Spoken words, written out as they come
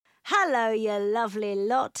Hello, you lovely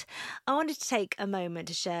lot. I wanted to take a moment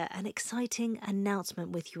to share an exciting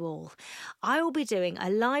announcement with you all. I will be doing a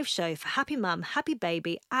live show for Happy Mum, Happy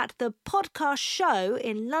Baby at the Podcast Show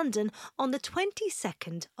in London on the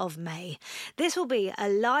 22nd of May. This will be a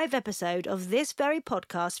live episode of this very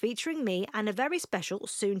podcast featuring me and a very special,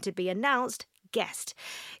 soon-to-be-announced guest.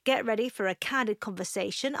 Get ready for a candid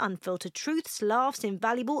conversation, unfiltered truths, laughs,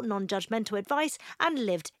 invaluable, non-judgmental advice and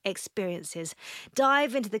lived experiences.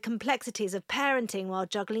 Dive into the complexities of parenting while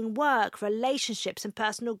juggling work, relationships and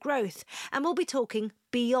personal growth. And we'll be talking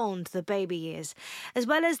beyond the baby years. As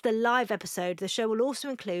well as the live episode, the show will also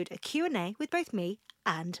include a Q&A with both me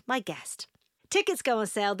and my guest. Tickets go on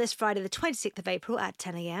sale this Friday the 26th of April at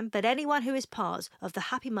 10 a.m, but anyone who is part of the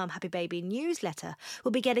Happy Mum, Happy Baby newsletter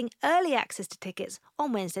will be getting early access to tickets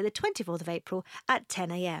on Wednesday the 24th of April at 10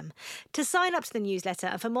 a.m. To sign up to the newsletter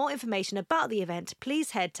and for more information about the event,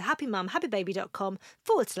 please head to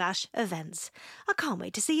happymumhappybaby.com/events. I can't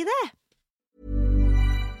wait to see you there.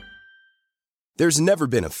 There's never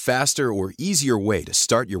been a faster or easier way to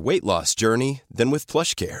start your weight loss journey than with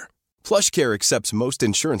PlushCare. PlushCare accepts most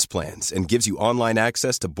insurance plans and gives you online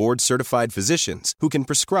access to board-certified physicians who can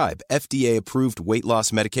prescribe FDA-approved weight loss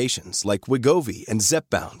medications like Wegovy and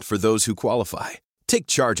Zepbound for those who qualify. Take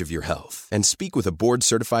charge of your health and speak with a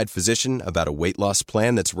board-certified physician about a weight loss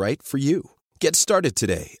plan that's right for you. Get started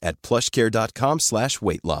today at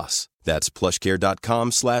plushcare.com/weight-loss. That's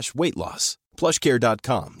plushcare.com/weight-loss.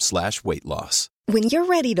 plushcare.com/weight-loss. When you're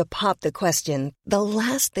ready to pop the question, the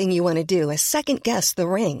last thing you want to do is second-guess the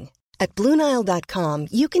ring. At BlueNile.com,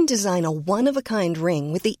 you can design a one-of-a-kind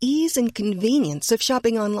ring with the ease and convenience of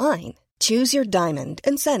shopping online. Choose your diamond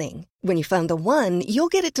and setting. When you find the one, you'll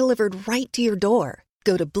get it delivered right to your door.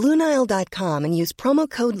 Go to BlueNile.com and use promo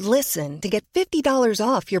code LISTEN to get $50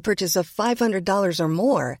 off your purchase of $500 or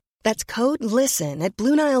more. That's code LISTEN at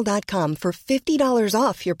BlueNile.com for $50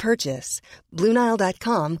 off your purchase.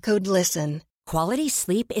 BlueNile.com, code LISTEN. Quality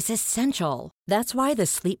sleep is essential. That's why the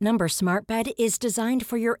Sleep Number Smart Bed is designed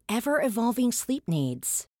for your ever-evolving sleep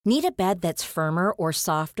needs. Need a bed that's firmer or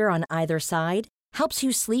softer on either side? Helps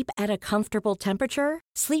you sleep at a comfortable temperature?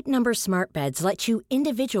 Sleep Number Smart Beds let you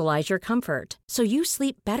individualize your comfort, so you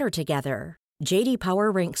sleep better together. J.D. Power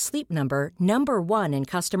ranks Sleep Number number 1 in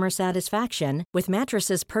customer satisfaction with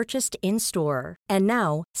mattresses purchased in-store. And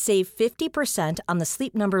now, save 50% on the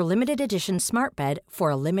Sleep Number Limited Edition Smart Bed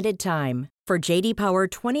for a limited time. For J.D. Power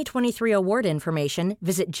 2023 award information,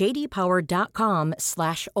 visit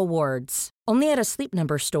jdpower.com/awards. Only at a Sleep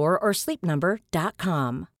Number store or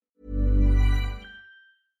sleepnumber.com.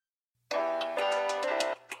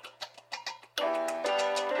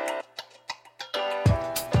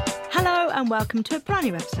 And welcome to a brand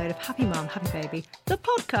new episode of Happy Mum, Happy Baby, the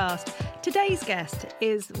podcast. Today's guest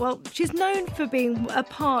is, well, she's known for being a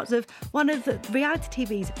part of one of the reality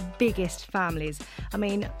TV's biggest families. I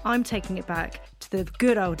mean, I'm taking it back to the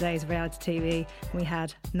good old days of reality TV. We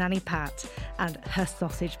had Nanny Pat and her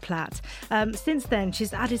sausage plat. Since then,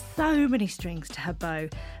 she's added so many strings to her bow.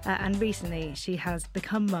 And recently, she has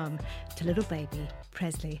become mum to little baby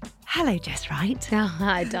Presley. Hello, Jess Wright. Oh,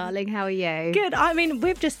 hi, darling. How are you? Good. I mean,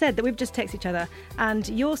 we've just said that we've just texted each other, and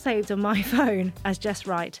you're saved on my phone as Jess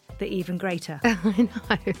Wright, the even greater. I know.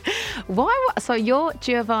 Why? So you're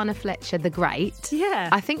Giovanna Fletcher, the Great. Yeah.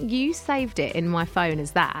 I think you saved it in my phone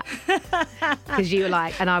as that because you were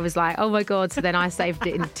like, and I was like, oh my god. So then I saved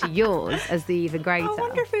it into yours as the even greater. I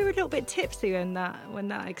wonder if we were a little bit tipsy when that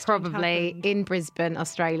exchange Probably happened. in Brisbane,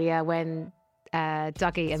 Australia, when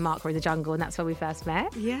Dougie and Mark were in the jungle, and that's where we first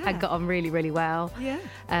met. Yeah. And got on really, really well. Yeah.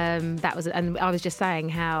 That was, and I was just saying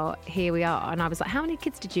how here we are, and I was like, how many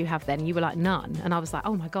kids did you have then? You were like, none. And I was like,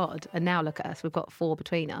 oh my god. And now look at us, we've got 4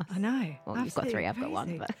 between us. I know. Well, you've got 3, I've got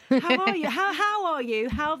 1. But How are you? How are you?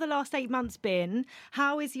 How have the last 8 months been?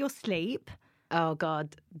 How is your sleep? Oh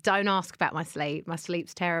God, don't ask about my sleep. My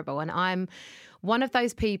sleep's terrible. And I'm one of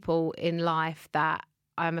those people in life that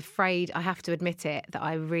I'm afraid, I have to admit it, that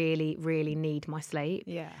I really, really need my sleep.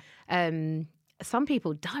 Yeah. Some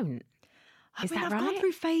people don't. I've gone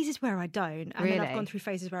through phases where I don't, and Really? then I've gone through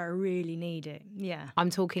phases where I really need it. Yeah.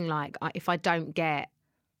 I'm talking like if I don't get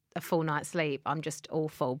a full night's sleep, I'm just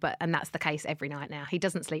awful. And that's the case every night now. He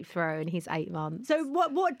doesn't sleep through, and he's 8 months. So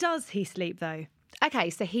what does he sleep though?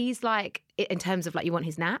 Okay, so he's like, in terms of like, you want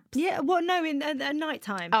his naps? Yeah. Well, no, in at night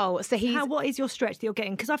time. Oh, so he's... What is your stretch that you're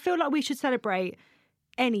getting? Because I feel like we should celebrate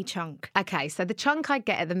any chunk. Okay, so the chunk I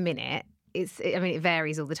get at the minute, it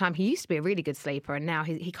varies all the time. He used to be a really good sleeper, and now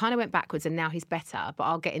he kind of went backwards, and now he's better. But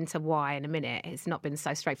I'll get into why in a minute. It's not been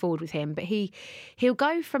so straightforward with him. But he'll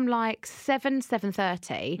go from like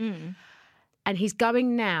 7:30 And he's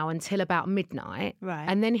going now until about midnight. Right.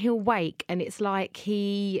 And then he'll wake and it's like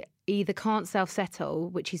he either can't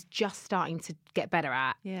self-settle, which he's just starting to get better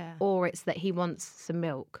at, or it's that he wants some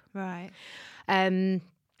milk. Right. And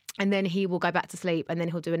then he will go back to sleep and then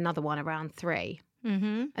he'll do another one around 3.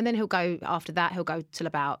 Mm-hmm. And then he'll go, after that, he'll go till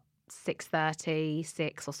about 6:30,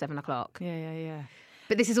 6 or 7 o'clock. Yeah.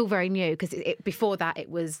 But this is all very new because before that it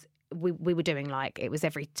was, we were doing like, it was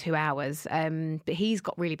every 2 hours. But he's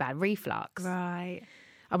got really bad reflux. Right.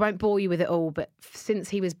 I won't bore you with it all, but since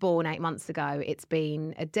he was born 8 months ago, it's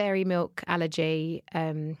been a dairy milk allergy,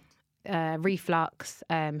 reflux.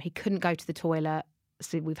 He couldn't go to the toilet,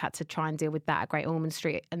 so we've had to try and deal with that at Great Ormond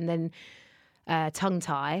Street, and then tongue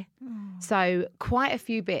tie. So quite a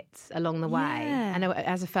few bits along the way. Yeah. And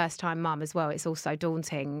as a first-time mum as well, it's also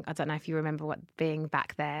daunting. I don't know if you remember what being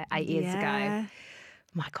back there 8 years ago.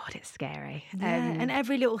 My God, it's scary. Yeah, and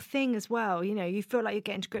every little thing as well, you know, you feel like you're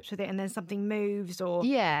getting to grips with it and then something moves or...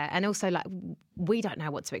 Yeah, and also, like, we don't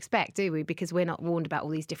know what to expect, do we? Because we're not warned about all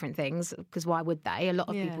these different things, because why would they? A lot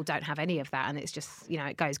of people don't have any of that, and it's just, you know,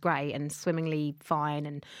 it goes great and swimmingly fine,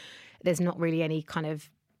 and there's not really any kind of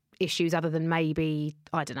issues other than maybe,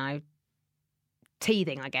 I don't know,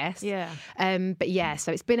 teething, I guess. Yeah. But yeah,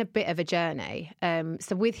 so it's been a bit of a journey.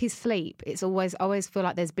 So with his sleep, it's I always feel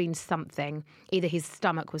like there's been something. Either his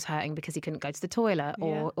stomach was hurting because he couldn't go to the toilet,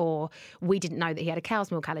 or we didn't know that he had a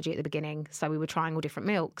cow's milk allergy at the beginning, so we were trying all different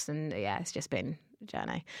milks, and yeah, it's just been a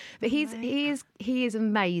journey. But he is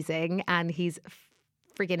amazing, and he's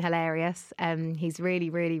frigging hilarious. He's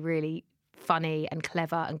really, really, really funny and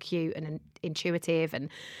clever and cute and intuitive,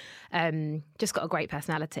 and just got a great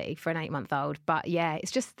personality for an 8-month-old. But yeah,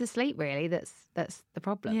 it's just the sleep really that's the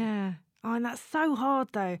problem. Yeah. Oh, and that's so hard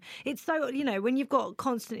though. It's so, you know, when you've got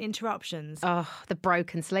constant interruptions. Oh, the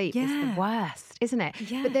broken sleep is the worst, isn't it?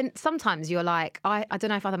 Yeah. But then sometimes you're like, I don't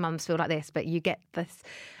know if other mums feel like this, but you get this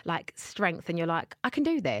like strength and you're like, I can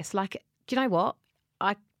do this. Like, do you know what?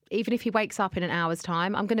 Even if he wakes up in an hour's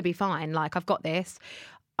time, I'm going to be fine. Like, I've got this.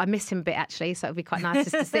 I miss him a bit actually, so it'd be quite nice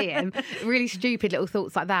just to see him. Really stupid little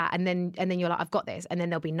thoughts like that, and then you're like, I've got this, and then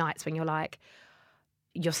there'll be nights when you're like,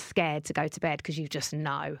 you're scared to go to bed because you just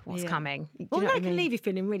know what's coming. Well, that can leave you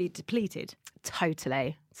feeling really depleted.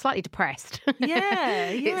 Totally, slightly depressed. Yeah.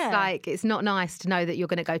 It's like it's not nice to know that you're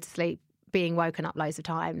going to go to sleep being woken up loads of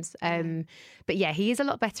times. But yeah, he is a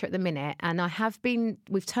lot better at the minute, and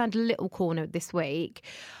we've turned a little corner this week.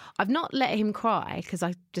 I've not let him cry because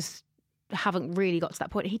I just haven't really got to that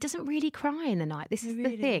point. He doesn't really cry in the night. This is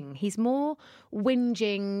the thing. He's more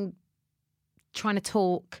whinging, trying to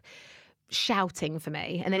talk, shouting for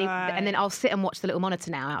me, and then and then I'll sit and watch the little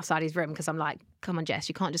monitor now outside his room because I'm like, come on, Jess,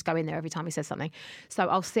 you can't just go in there every time he says something. So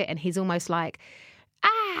I'll sit and he's almost like,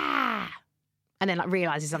 ah, and then like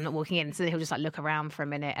realizes I'm not walking in, so then he'll just like look around for a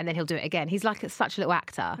minute and then he'll do it again. He's like such a little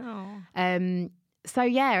actor. So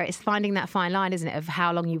yeah, it's finding that fine line, isn't it, of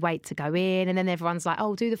how long you wait to go in, and then everyone's like,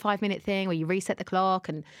 oh, do the 5-minute thing, or you reset the clock,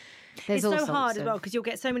 and there's all it's so sorts hard of... as well because you'll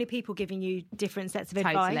get so many people giving you different sets of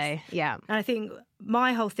advice. Totally, yeah. And I think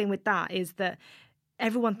my whole thing with that is that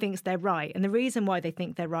everyone thinks they're right, and the reason why they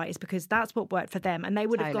think they're right is because that's what worked for them, and they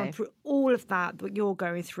would have gone through all of that you're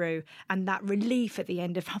going through, and that relief at the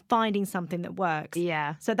end of finding something that works.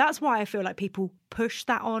 Yeah. So that's why I feel like people push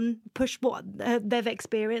what they've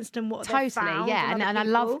experienced and what they've found. Yeah, and I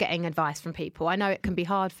love getting advice from people. I know it can be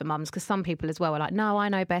hard for mums because some people as well are like, no, I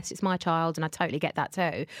know best, it's my child, and I totally get that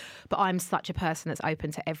too. But I'm such a person that's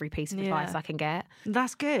open to every piece of advice I can get.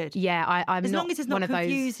 That's good. Yeah, I'm as not long as it's one not of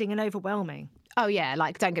confusing and overwhelming. Oh yeah,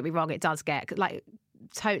 like don't get me wrong, it does get like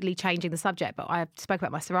totally changing the subject. But I spoke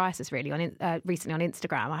about my psoriasis really recently on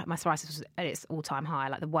Instagram. My psoriasis was at its all-time high,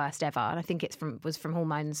 like the worst ever, and I think was from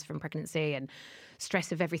hormones from pregnancy and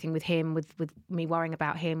stress of everything with him, with me worrying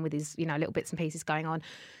about him, with his little bits and pieces going on.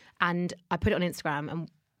 And I put it on Instagram, and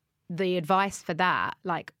the advice for that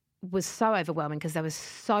was so overwhelming because there was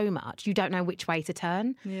so much. You don't know which way to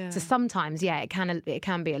turn. Yeah. So sometimes, it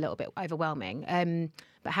can be a little bit overwhelming.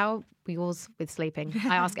 But how were yours with sleeping?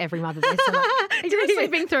 I ask every mother this. Are you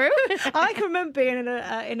sleeping through? I can remember being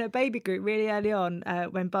in a baby group really early on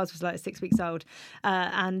when Buzz was like 6 weeks old,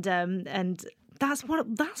 and that's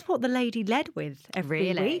what the lady led with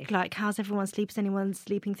every week. Like, how's everyone sleep? Is anyone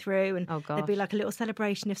sleeping through? And there'd be like a little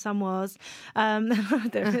celebration if some was.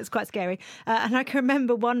 It's quite scary. And I can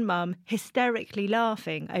remember one mum hysterically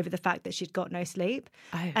laughing over the fact that she'd got no sleep.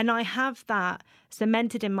 Oh. And I have that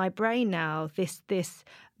cemented in my brain now, this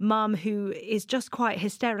mum who is just quite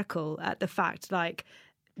hysterical at the fact, like,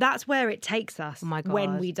 that's where it takes us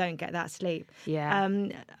when we don't get that sleep. Yeah.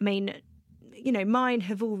 I mean, mine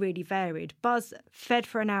have all really varied. Buzz fed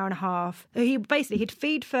for an hour and a half. He'd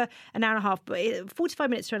feed for an hour and a half, but 45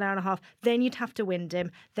 minutes to an hour and a half. Then you'd have to wind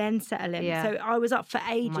him, then settle him. Yeah. So I was up for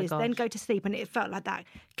ages, gosh. then go to sleep. And it felt like that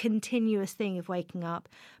continuous thing of waking up.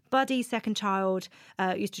 Buddy, second child,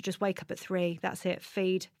 used to just wake up at 3. That's it.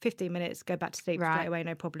 Feed, 15 minutes, go back to sleep straight away,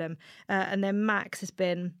 no problem. And then Max has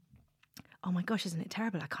been... Oh my gosh, isn't it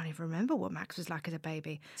terrible? I can't even remember what Max was like as a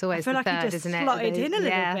baby. It's always I feel the like third, he just isn't it? slotted in a little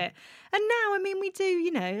Yeah. bit. And now, I mean, we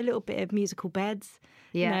do, a little bit of musical beds,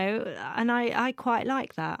 and I quite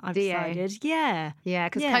like that, I've Do you? decided. Yeah. Yeah,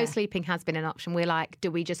 because Yeah. co-sleeping has been an option. We're like, do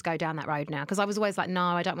we just go down that road now? Because I was always like, no,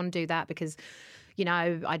 I don't want to do that because,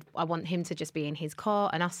 I want him to just be in his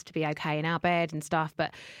cot and us to be okay in our bed and stuff.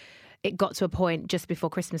 But it got to a point just before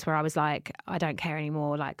Christmas where I was like, I don't care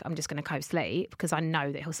anymore. Like, I'm just going to co-sleep because I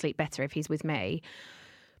know that he'll sleep better if he's with me.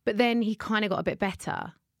 But then he kind of got a bit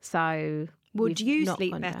better. So Would we've you not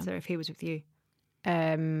sleep gone better down. if he was with you?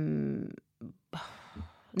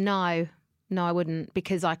 No, I wouldn't,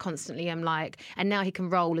 because I constantly am like, and now he can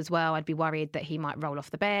roll as well. I'd be worried that he might roll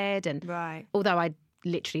off the bed. And Right. although I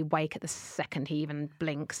literally wake at the second he even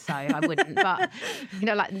blinks, so I wouldn't. But,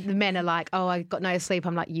 like the men are like, oh, I got no sleep.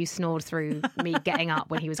 I'm like, you snored through me getting up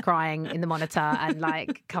when he was crying in the monitor and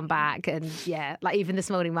like come back. And yeah, like even this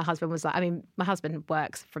morning, my husband was like, my husband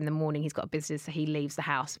works from the morning. He's got a business, so he leaves the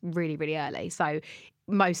house really, really early. So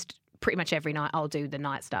pretty much every night I'll do the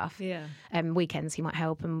night stuff. Yeah. Weekends he might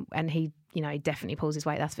help, and he, he definitely pulls his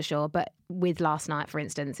weight, that's for sure. But with last night, for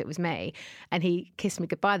instance, it was me, and he kissed me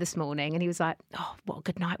goodbye this morning, and he was like, "Oh, what a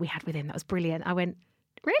good night we had with him. That was brilliant." I went,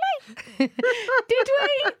 "Really?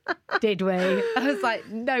 Did we? I was like,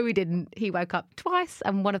 "No, we didn't." He woke up twice,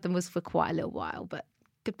 and one of them was for quite a little while, but.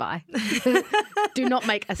 Goodbye. Do not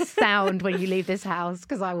make a sound when you leave this house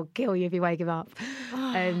because I will kill you if you wake him up.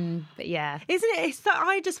 But yeah. Isn't it?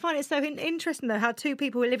 I just find it so interesting, though, how two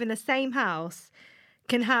people who live in the same house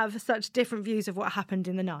can have such different views of what happened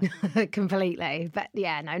in the night. Completely. But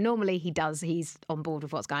yeah, no, normally he does. He's on board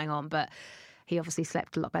with what's going on, but he obviously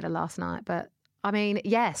slept a lot better last night. But I mean,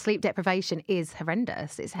 yeah, sleep deprivation is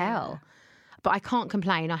horrendous. It's hell. But I can't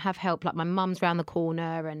complain. I have help. Like my mum's round the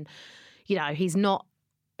corner and,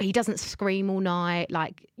 he doesn't scream all night.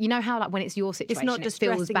 Like, you know how like when it's your situation, not it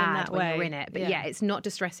distressing feels in bad that when way. you're in it. But yeah, it's not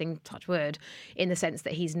distressing, touch wood, in the sense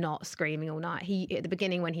that he's not screaming all night. At the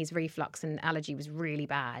beginning when his reflux and allergy was really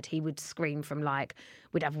bad, he would scream from like,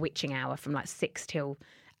 we'd have witching hour from like 6 till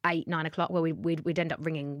 8, 9 o'clock where we'd end up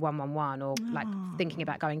ringing 111 or like thinking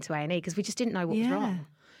about going to A&E because we just didn't know what was wrong.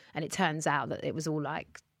 And it turns out that it was all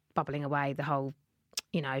like bubbling away, the whole,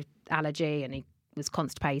 allergy, and he was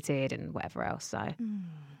constipated and whatever else. So...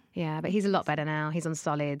 Yeah, but he's a lot better now. He's on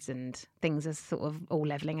solids and things are sort of all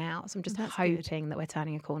levelling out. So I'm just hoping that we're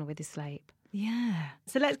turning a corner with his sleep. Yeah.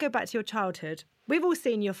 So let's go back to your childhood. We've all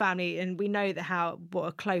seen your family and we know what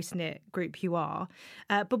a close-knit group you are.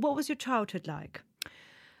 But what was your childhood like?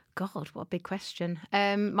 God, what a big question.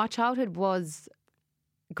 My childhood was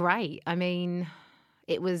great. I mean,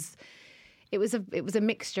 it was a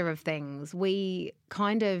mixture of things. We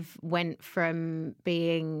kind of went from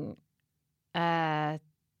being...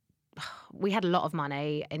 we had a lot of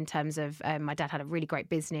money in terms of my dad had a really great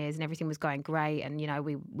business and everything was going great, and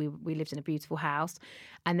we lived in a beautiful house,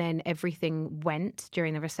 and then everything went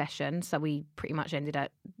during the recession, so we pretty much ended up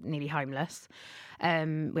nearly homeless. We had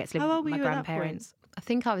to live How old with were my you at that grandparents. I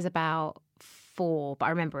think I was about 4, but I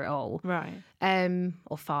remember it all. Right.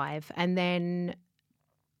 Or 5, and then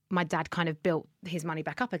my dad kind of built his money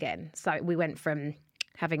back up again, so we went from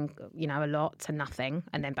having a lot to nothing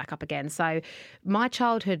and then back up again. So my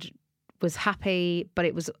childhood was happy, but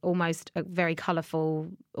it was almost a very colourful,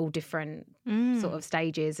 all different sort of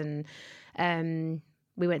stages. And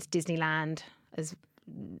we went to Disneyland as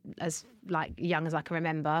like young as I can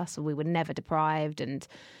remember, so we were never deprived. And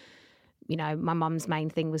my mum's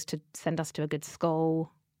main thing was to send us to a good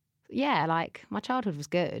school. Yeah, like my childhood was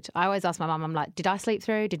good. I always ask my mum, I'm like, did I sleep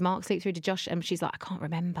through? Did Mark sleep through? Did Josh? And she's like, I can't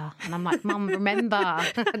remember. And I'm like, Mum, remember.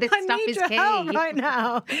 This stuff I need is your key. help right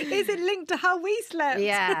now. Is it linked to how we slept?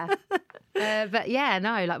 Yeah. But yeah,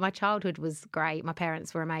 no, like my childhood was great. My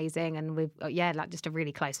parents were amazing, and like just a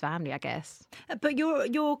really close family, I guess. But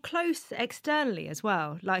you're close externally as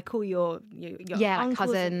well, like all your like uncles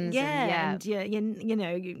cousins. and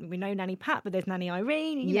we know Nanny Pat, but there's Nanny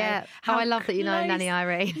Irene. You know, how I love that you know close- Nanny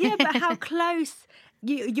Irene. Yeah, but how close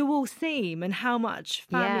you all seem, and how much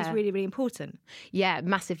family is really, really important. Yeah,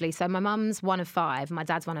 massively. So my mum's one of 5, my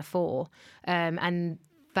dad's one of 4, and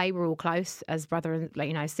they were all close as brother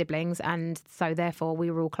and siblings, and so therefore we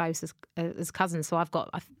were all close as cousins. So I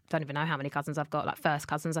don't even know how many cousins I've got, like first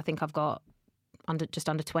cousins. I think I've got just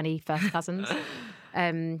under 20 first cousins.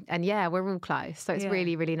 And yeah, we're all close. So it's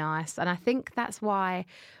really, really nice. And I think that's why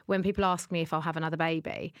when people ask me if I'll have another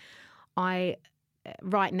baby,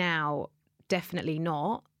 right now, definitely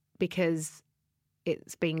not, because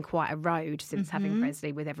it's been quite a road since having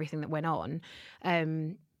Presley with everything that went on.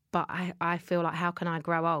 But I feel like, how can I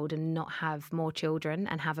grow old and not have more children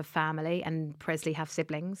and have a family and Presley have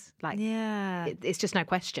siblings? Like, it's just no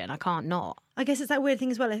question. I can't not. I guess it's that weird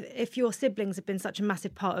thing as well. If your siblings have been such a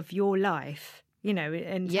massive part of your life, you know,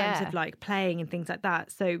 in terms of like playing and things like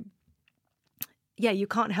that. So, yeah, you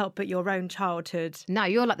can't help but your own childhood. No,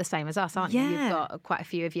 you're like the same as us, aren't you? You've got quite a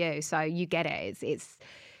few of you. So you get it. It's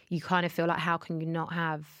you kind of feel like, how can you not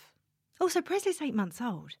have... Also, Presley's 8 months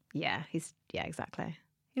old. Yeah, exactly.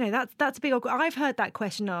 You know, that's a big old... I've heard that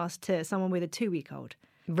question asked to someone with a 2-week-old.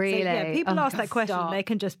 Really? So, yeah, people ask that question and they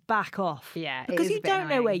can just back off. Yeah, because you don't know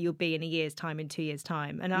annoying. where you'll be in a year's time, in 2 years'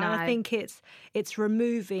 time. And No. I think it's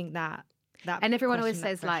removing that And everyone always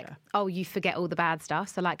question, that says, like, pressure. oh, you forget all the bad stuff.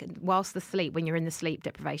 So, like, whilst when you're in the sleep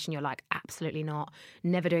deprivation, you're like, absolutely not,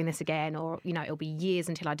 never doing this again, or, you know, it'll be years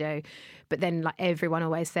until I do. But then, like, everyone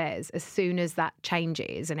always says, as soon as that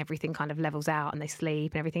changes and everything kind of levels out and they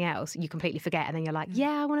sleep and everything else, you completely forget. And then you're like,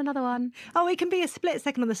 yeah, I want another one. Oh, it can be a split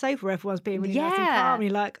second on the sofa where everyone's being really nice and calm.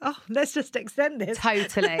 You're like, oh, let's just extend this.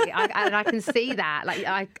 Totally. And I can see that. Like,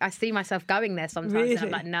 I see myself going there sometimes. Really? And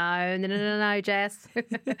I'm like, no, Jess.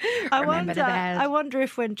 I Remember the bed. wonder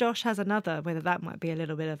if when Josh has another, whether that might be a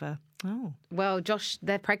little bit of a... Oh. Well, Josh,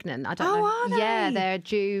 they're pregnant. I don't know. Are they? Yeah, they're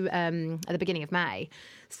due at the beginning of May.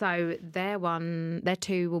 So their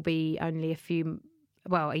two will be only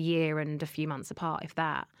a year and a few months apart, if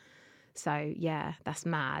that. So, yeah, that's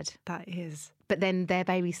mad. That is. But then their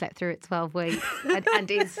baby slept through at 12 weeks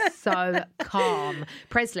and is so calm.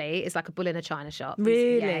 Presley is like a bull in a china shop.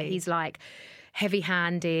 Really? He's like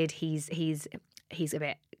heavy-handed. He's a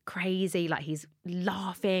bit crazy, like he's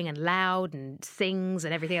laughing and loud and sings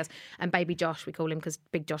and everything else. And baby Josh, we call him, because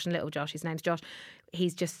big Josh and little Josh, his name's Josh,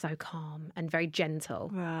 he's just so calm and very gentle.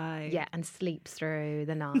 Right. Yeah, and sleeps through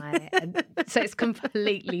the night. And so it's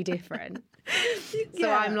completely different. So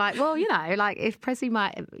I'm like, well, you know, like if Presley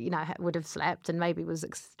would have slept and maybe was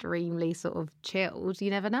extremely sort of chilled, you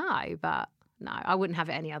never know. But no, I wouldn't have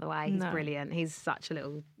it any other way. He's brilliant. He's such a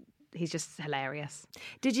little... He's just hilarious.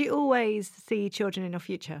 Did you always see children in your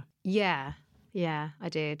future? Yeah, I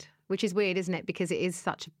did. Which is weird, isn't it? Because it is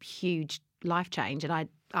such a huge life change. And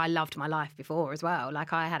I loved my life before as well.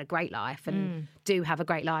 Like, I had a great life and do have a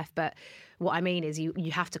great life. But what I mean is you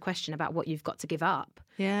have to question about what you've got to give up.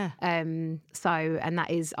 Yeah. And that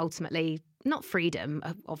is ultimately... not freedom,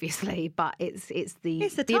 obviously, but it's the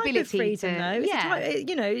type ability of freedom, to, though.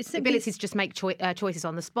 It's it's the ability to just make choices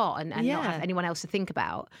on the spot and not have anyone else to think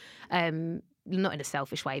about. Not in a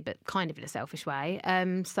selfish way, but kind of in a selfish way.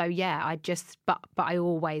 So yeah, but I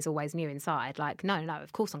always knew inside, like, no,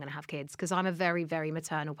 of course I'm going to have kids, because I'm a very, very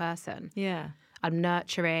maternal person. Yeah. I'm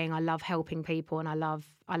nurturing. I love helping people, and I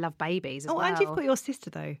love babies as well. And you've got your sister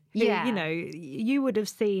though. Who, Yeah. you know, you would have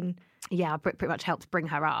seen. Yeah, I pretty much helped bring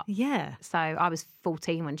her up. Yeah. So I was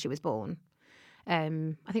 14 when she was born.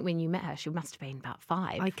 I think when you met her, she must have been about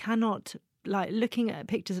 5. I cannot, like, looking at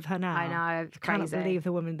pictures of her now. I know, it's I cannot crazy. believe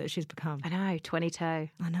the woman that she's become. I know, 22. I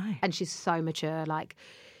know. And she's so mature. Like,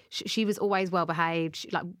 she was always well behaved.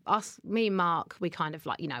 Like me and Mark, we kind of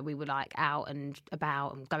like, you know, we were like out and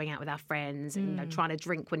about and going out with our friends and, you know, trying to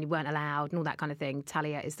drink when you weren't allowed and all that kind of thing.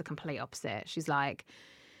 Talia is the complete opposite. She's like,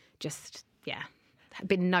 just, yeah,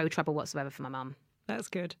 been no trouble whatsoever for my mum. That's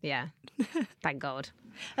good. Yeah. Thank God.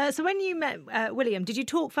 So when you met William, did you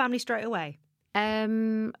talk family straight away?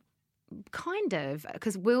 Kind of,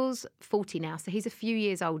 because Will's 40 now, so he's a few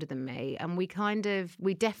years older than me, and we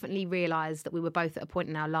definitely realised that we were both at a point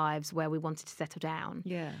in our lives where we wanted to settle down.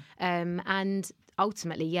 Yeah. And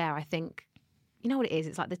ultimately, yeah, I think, you know what it is?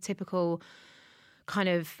 It's like the typical kind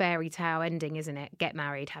of fairy tale ending, isn't it? Get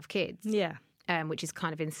married, have kids. Yeah. Which is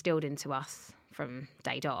kind of instilled into us from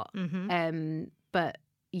day dot. Mm-hmm. But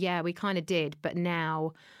yeah, we kind of did. But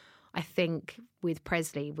now I think with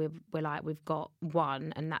Presley, we're like, we've got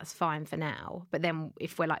one and that's fine for now. But then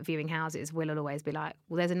if we're like viewing houses, Will will always be like,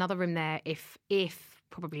 well, there's another room there if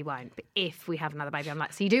probably won't, but if we have another baby. I'm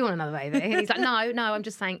like, so you do want another baby? And he's like, no, I'm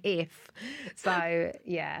just saying if. So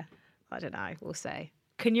yeah, I don't know. We'll see.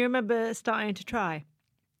 Can you remember starting to try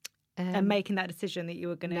and making that decision that you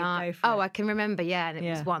were going to go for it? I can remember, yeah, and it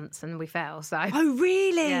was once and we fell. So Oh,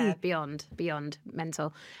 really? yeah, beyond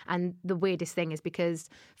mental. And the weirdest thing is because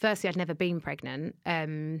firstly, I'd never been pregnant.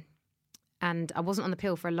 And I wasn't on the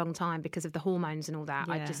pill for a long time because of the hormones and all that.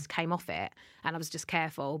 I Yeah. just came off it and I was just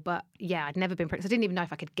careful. But yeah, I'd never been pregnant. So I didn't even know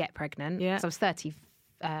if I could get pregnant. Yeah. So I was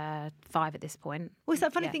 35 at this point. Well, it's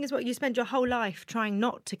that funny Yeah. thing is what you spend your whole life trying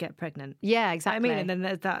not to get pregnant. Yeah, exactly. I mean, and then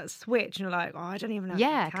there's that switch, and you're like, oh, I don't even know.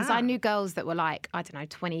 Yeah, because I knew girls that were like, I don't know,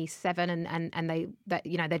 27 and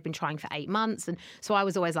they'd been trying for 8 months. And so I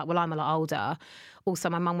was always like, well, I'm a lot older. Also,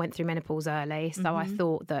 my mum went through menopause early. So I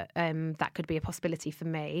thought that that could be a possibility for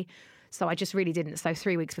me. So I just really didn't. So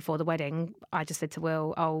 3 weeks before the wedding, I just said to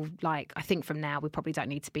Will, I think from now we probably don't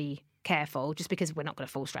need to be careful just because we're not going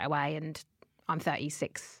to fall straight away. And I'm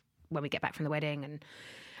 36 when we get back from the wedding,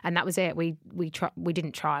 and that was it. We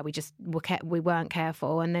didn't try. We weren't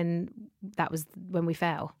careful, and then that was when we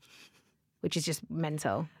fell, which is just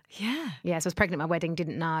mental. Yeah. Yeah. So I was pregnant at my wedding,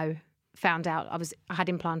 didn't know. Found out I had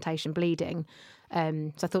implantation bleeding, so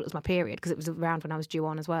I thought it was my period because it was around when I was due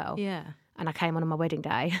on as well. Yeah. And I came on my wedding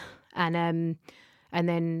day, and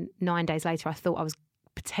then 9 days later I thought I was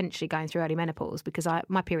potentially going through early menopause because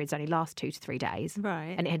my periods only last 2 to 3 days,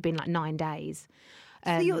 Right. and it had been like 9 days.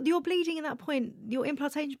 So your bleeding at that point, your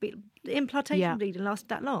implantation bleeding lasted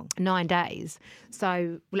that long? 9 days.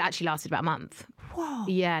 So, well, it actually lasted about a month. Whoa.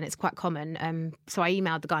 Yeah, and it's quite common. So I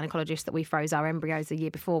emailed the gynecologist that we froze our embryos the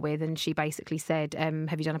year before with, and she basically said,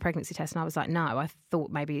 have you done a pregnancy test? And I was like, no. I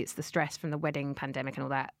thought maybe it's the stress from the wedding pandemic and all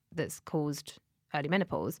that that's caused early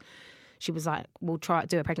menopause. She was like, we'll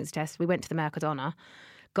do a pregnancy test. We went to the Mercadona,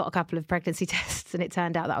 got a couple of pregnancy tests, and it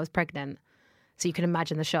turned out that I was pregnant. So you can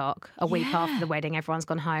imagine the shock. A week after the wedding, everyone's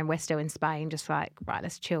gone home. We're still in Spain, just like, right,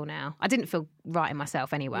 let's chill now. I didn't feel right in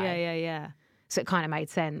myself anyway. Yeah. So it kind of made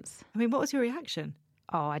sense. I mean, what was your reaction?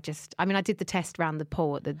 Oh, I did the test round the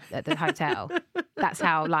pool at the hotel. That's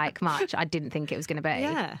how much I didn't think it was going to be.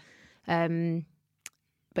 Yeah.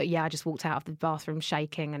 But yeah, I just walked out of the bathroom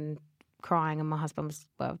shaking and crying, and my husband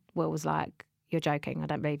Will was like, "You're joking. I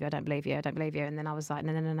don't believe you. I don't believe you. I don't believe you." And then I was like,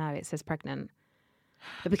 "No. It says pregnant."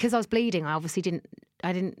 But because I was bleeding, I obviously didn't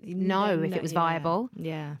know if it was viable.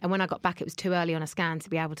 Yeah. And when I got back, it was too early on a scan to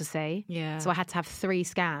be able to see. Yeah. So I had to have 3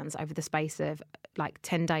 scans over the space of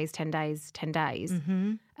 10 days.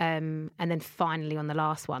 Mm-hmm. And then finally on the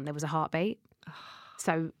last one, there was a heartbeat.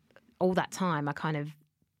 So all that time, I kind of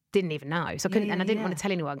didn't even know. So I couldn't, and I didn't want to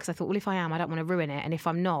tell anyone because I thought, well, if I am, I don't want to ruin it. And if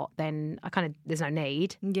I'm not, then there's no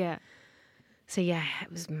need. Yeah. So yeah, it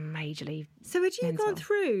was majorly. So had you mental. gone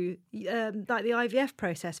through the IVF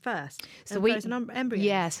process first? So and we frozen embryos?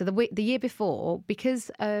 Yeah. So the year before, because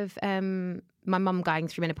of my mum going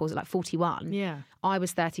through menopause at 41, I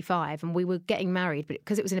was 35, and we were getting married, but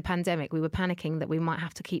because it was in a pandemic, we were panicking that we might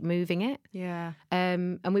have to keep moving it. Yeah.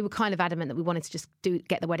 And we were kind of adamant that we wanted to just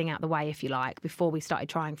get the wedding out of the way, if you like, before we started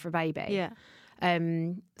trying for a baby. Yeah.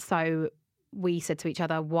 So we said to each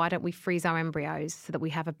other, why don't we freeze our embryos so that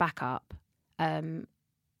we have a backup? And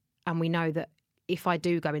we know that if I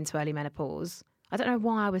do go into early menopause, I don't know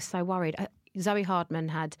why I was so worried. Zoe Hardman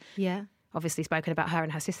had obviously spoken about her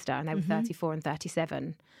and her sister, and they were 34 and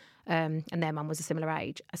 37, and their mum was a similar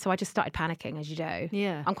age. So I just started panicking, as you do.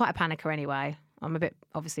 Yeah. I'm quite a panicker anyway. I'm a bit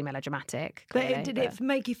obviously melodramatic. But clearly, did it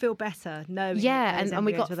make you feel better knowing? Yeah, that those and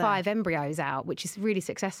we got embryos were 5 there? embryos out, which is really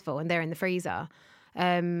successful, and they're in the freezer.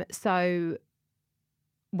 So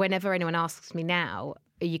whenever anyone asks me now,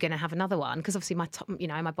 are you going to have another one? Because obviously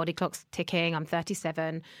my body clock's ticking. I'm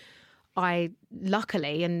 37. I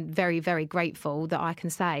luckily and very, very grateful that I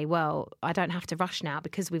can say, well, I don't have to rush now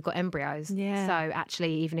because we've got embryos. Yeah. So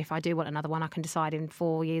actually, even if I do want another one, I can decide in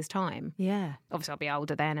 4 years' time. Yeah. Obviously, I'll be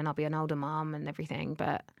older then, and I'll be an older mum and everything.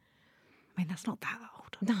 But I mean, that's not that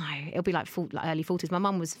old. no, it'll be like early 40s. My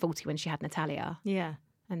mum was 40 when she had Natalia, Yeah.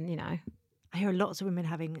 and I hear lots of women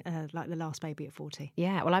having the last baby at 40.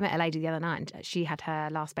 yeah. Well, I met a lady the other night, and she had her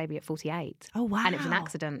last baby at 48. Oh, wow. And it was an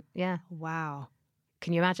accident. Yeah. Wow.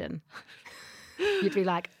 Can you imagine? You'd be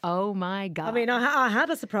like, oh my God. I mean, I had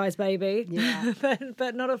a surprise baby, Yeah.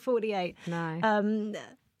 but not at 48. No.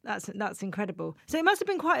 That's incredible. So it must have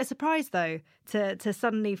been quite a surprise, though, to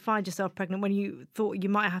suddenly find yourself pregnant when you thought you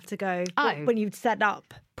might have to go, when you'd set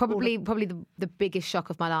up. Probably the biggest shock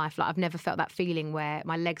of my life. Like, I've never felt that feeling where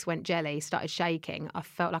my legs went jelly, started shaking. I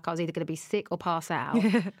felt like I was either going to be sick or pass out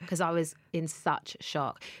because I was in such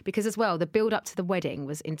shock. Because as well, the build up to the wedding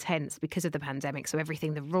was intense because of the pandemic. So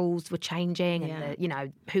everything, the rules were changing,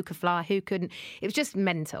 and who could fly, who couldn't. It was just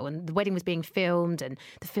mental. And the wedding was being filmed, and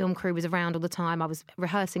the film crew was around all the time. I was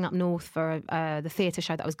rehearsing up north for the theatre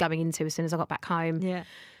show that I was going into as soon as I got back home. Yeah.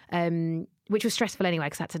 Which was stressful anyway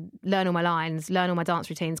because I had to learn all my lines, learn all my dance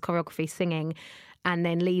routines, choreography, singing, and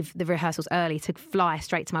then leave the rehearsals early to fly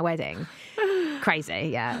straight to my wedding. Crazy,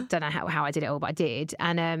 yeah. Don't know how I did it all, but I did.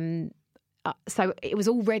 And so it was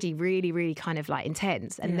already really, really kind of like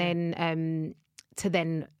intense. And then to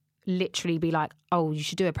then literally be like, oh, you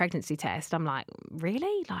should do a pregnancy test. I'm like,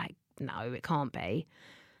 really? Like, no, it can't be.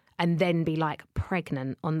 And then be like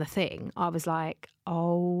pregnant on the thing. I was like,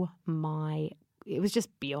 oh my, it was just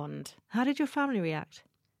beyond. How did your family react?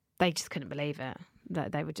 They just couldn't believe it.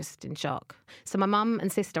 They were just in shock. So my mum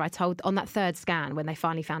and sister, I told on that third scan when they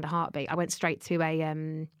finally found a heartbeat, I went straight to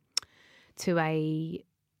a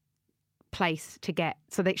place to get,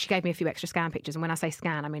 so she gave me a few extra scan pictures, and when I say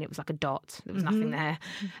scan, I mean it was like a dot, there was nothing there,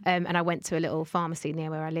 and I went to a little pharmacy near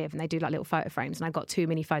where I live, and they do like little photo frames, and I got 2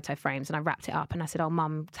 mini photo frames, and I wrapped it up, and I said, oh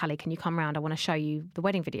Mum, Tally, can you come round, I want to show you the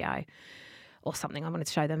wedding video or something. I wanted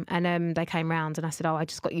to show them, and they came round, and I said, oh, I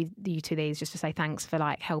just got you two these just to say thanks for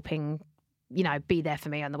like helping, you know, be there for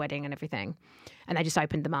me on the wedding and everything. And they just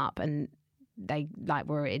opened them up, and they like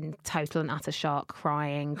were in total and utter shock,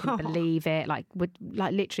 crying, couldn't believe it, like would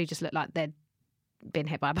like literally just looked like they'd been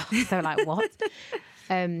hit by a bus. They were like, what?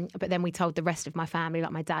 But then we told the rest of my family,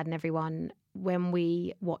 like my dad and everyone, when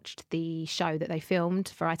we watched the show that they filmed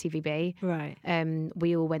for ITVB. Right.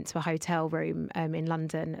 We all went to a hotel room in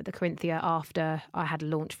London at the Corinthia after I had a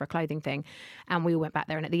launch for a clothing thing, and we all went back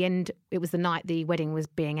there. And at the end, it was the night the wedding was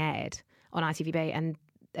being aired on ITVB, and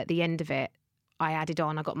at the end of it, I added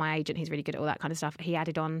on, I got my agent, he's really good at all that kind of stuff, he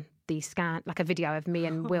added on the scan, like a video of me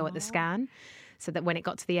and Will at the scan, so that when it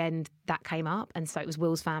got to the end, that came up. And so it was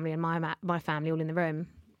Will's family and my family all in the room.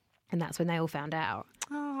 And that's when they all found out.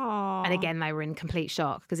 Aww. And again, they were in complete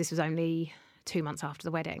shock because this was only 2 months after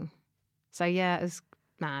the wedding. So yeah, it was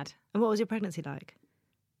mad. And what was your pregnancy like?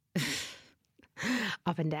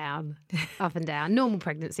 Up and down. Normal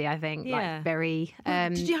pregnancy, I think. Yeah. Like very...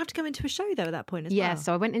 Did you have to come into a show though at that point as well? Yeah,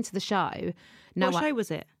 so I went into the show. What show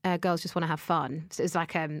was it? Girls Just Want to Have Fun. So it was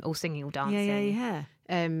like all singing, all dancing. Yeah.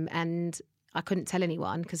 And I couldn't tell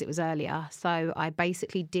anyone because it was earlier. So I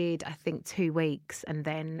basically did, I think, 2 weeks, and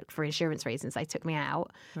then for insurance reasons, they took me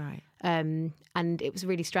out. Right. And it was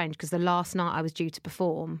really strange because the last night I was due to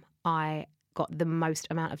perform, I got the most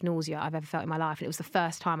amount of nausea I've ever felt in my life. And it was the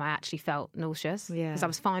first time I actually felt nauseous. Yeah. Because I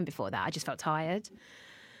was fine before that. I just felt tired.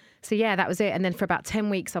 So yeah, that was it. And then for about 10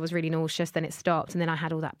 weeks, I was really nauseous. Then it stopped. And then I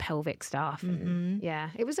had all that pelvic stuff. And yeah,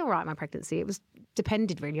 it was all right, my pregnancy. It was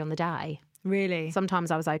depended really on the day. Really?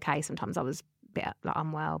 Sometimes I was okay. Sometimes I was a bit like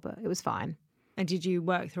unwell, but it was fine. And did you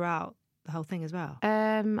work throughout the whole thing as well?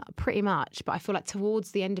 Pretty much. But I feel like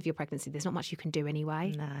towards the end of your pregnancy, there's not much you can do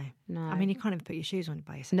anyway. No. I mean, you can't even put your shoes on,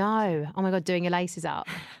 basically. No. Oh my God, doing your laces up.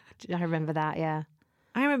 I remember that, yeah.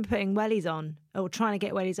 I remember putting wellies on, or trying to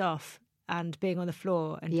get wellies off, and being on the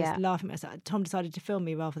floor and just laughing at myself. Tom decided to film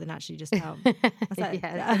me rather than actually just help. I was like,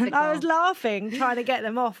 I was laughing, trying to get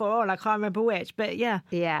them off or on. I can't remember which, but yeah.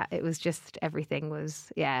 Yeah, it was just, everything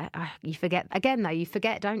was, you forget, again though, you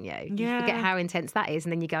forget, don't you? You forget how intense that is,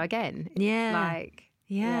 and then you go again. Yeah. Like,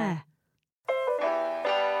 yeah.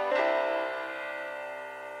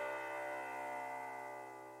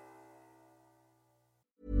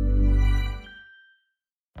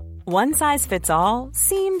 One size fits all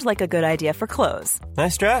seemed like a good idea for clothes.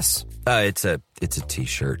 Nice dress. It's a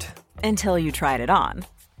t-shirt. Until you tried it on.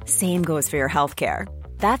 Same goes for your healthcare.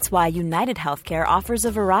 That's why United Healthcare offers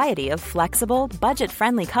a variety of flexible,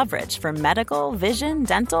 budget-friendly coverage for medical, vision,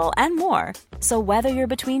 dental, and more. So whether you're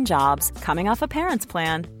between jobs, coming off a parent's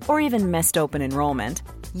plan, or even missed open enrollment,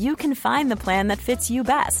 you can find the plan that fits you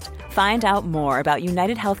best. Find out more about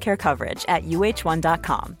United Healthcare coverage at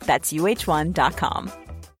uh1.com. That's uh1.com.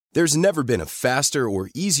 There's never been a faster or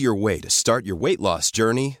easier way to start your weight loss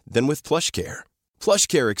journey than with PlushCare.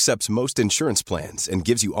 PlushCare accepts most insurance plans and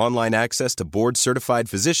gives you online access to board-certified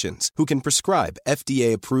physicians who can prescribe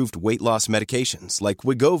FDA-approved weight loss medications like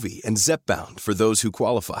Wegovy and Zepbound for those who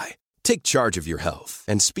qualify. Take charge of your health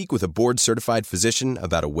and speak with a board-certified physician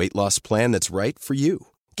about a weight loss plan that's right for you.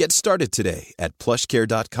 Get started today at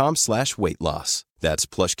plushcare.com/weight-loss. That's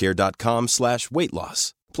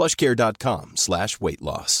plushcare.com/weight-loss.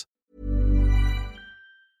 plushcare.com/weight-loss.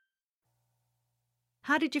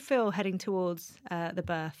 How did you feel heading towards the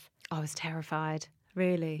birth? I was terrified.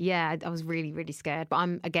 Really? Yeah, I was really, really scared. But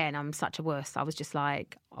I'm such a wuss. I was just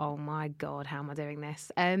like, oh my God, how am I doing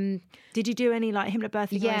this? Did you do any like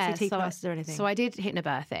hypnobirthing or ICT classes or anything? So I did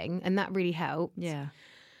hypnobirthing, and that really helped. Yeah.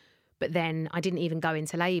 But then I didn't even go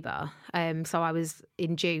into labour. So I was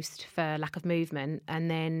induced for lack of movement. And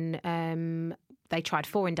then they tried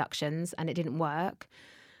 4 inductions and it didn't work.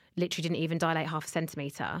 Literally didn't even dilate half a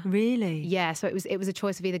centimetre. Really? Yeah. So it was a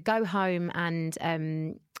choice of either go home and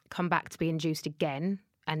come back to be induced again.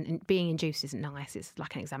 And being induced isn't nice. It's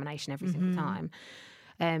like an examination every single time.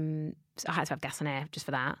 So I had to have gas and air just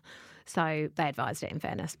for that. So they advised it, in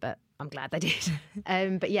fairness, but I'm glad they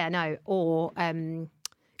did. But yeah, no, or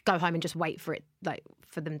go home and just wait for it, like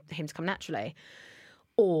for him to come naturally,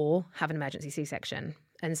 or have an emergency C-section.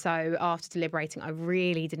 And so after deliberating, I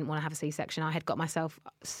really didn't want to have a C-section. I had got myself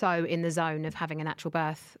so in the zone of having a natural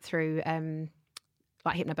birth through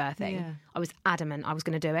like hypnobirthing. Yeah. I was adamant I was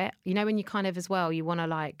going to do it. You know, when you kind of as well, you want to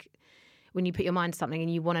like, when you put your mind to something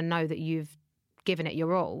and you want to know that you've given it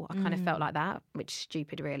your all. I kind of felt like that, which is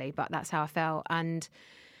stupid really, but that's how I felt. And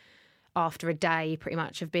after a day pretty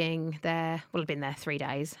much of being there, well, I'd been there 3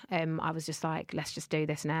 days, I was just like, let's just do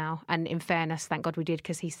this now. And in fairness, thank God we did,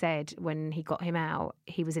 because he said when he got him out,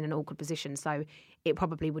 he was in an awkward position. So it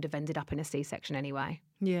probably would have ended up in a C-section anyway.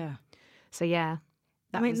 Yeah. So yeah.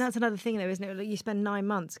 That's another thing though, isn't it? Like, you spend 9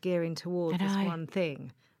 months gearing towards this one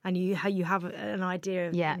thing. And you have an idea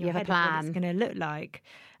of, yeah, in you your have a head of what plan. it's going to look like.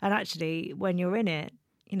 And actually, when you're in it,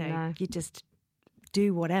 you know, you just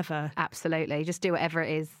do whatever. Absolutely. Just do whatever it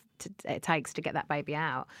is it takes to get that baby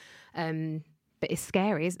out. But it's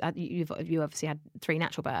scary. You obviously had 3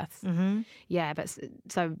 natural births. Mm-hmm. Yeah, but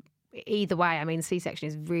so either way, I mean, C-section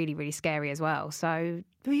is really, really scary as well. So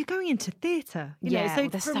Well, you're going into theatre, you know. So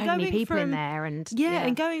there's from so many going people in from- there, and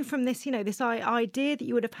and going from this, you know, this idea that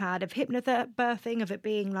you would have had of hypnobirthing, of it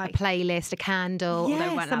being like playlist, a candle, although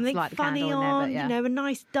it won't something have like the funny candle in there, on, but yeah. you know, a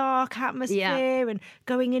nice dark atmosphere, and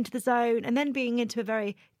going into the zone, and then going into a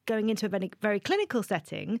very clinical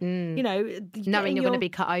setting, you know, knowing you're going to be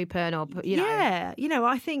cut open, or you know. Yeah, you know,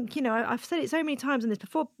 I think, you know, I've said it so many times on this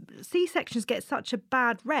before. C-sections get such a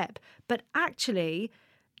bad rep, but actually,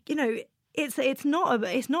 you know, it's not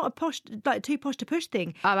a posh, like too posh to push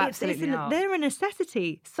thing. Oh, absolutely not. They're a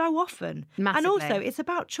necessity so often, Massively. and also it's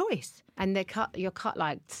about choice. And you're cut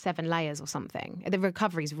like 7 layers or something. The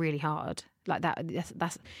recovery is really hard. Like that.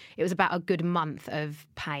 It was about a good month of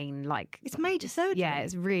pain. Like It's major surgery. yeah,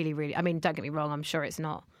 it's really, really. I mean, don't get me wrong. I'm sure it's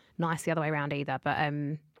not nice the other way around either. But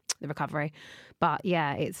the recovery. But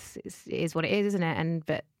yeah, it is what it is, isn't it?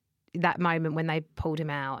 But that moment when they pulled him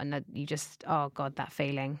out, and you just, oh God, that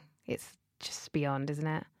feeling. It's just beyond, isn't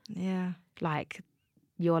it? Yeah. Like,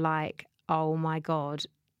 you're like, oh my God,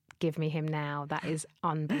 give me him now. That is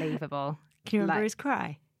unbelievable. Can you remember Like, his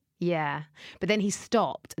cry? Yeah. But then he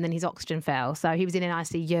stopped, and then his oxygen fell. So he was in an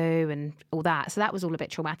ICU and all that. So that was all a bit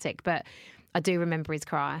traumatic. But I do remember his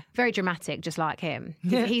cry. Very dramatic, just like him.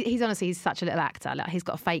 He's honestly, he's such a little actor. Like, he's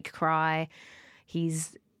got a fake cry.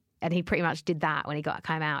 And he pretty much did that when he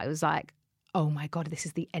came out. It was like, oh my God, this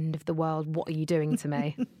is the end of the world. What are you doing to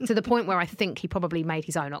me? To the point where I think he probably made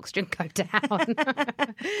his own oxygen go down.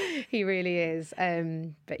 He really is.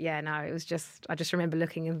 But yeah, no, it was just, I just remember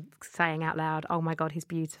looking and saying out loud, oh my God, he's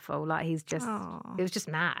beautiful. Like, he's just, it was just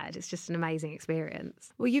mad. It's just an amazing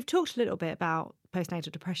experience. Well, you've talked a little bit about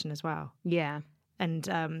postnatal depression as well. Yeah.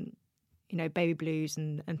 And, you know, baby blues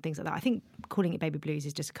and things like that. I think calling it baby blues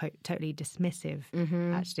is just totally dismissive,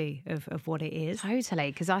 actually, of what it is.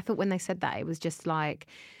 Totally. Because I thought when they said that, it was just like,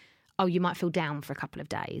 oh, you might feel down for a couple of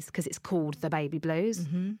days because it's called the baby blues.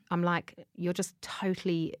 Mm-hmm. I'm like, you're just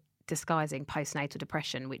totally disguising postnatal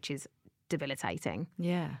depression, which is debilitating.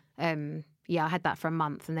 Yeah. Yeah, I had that for a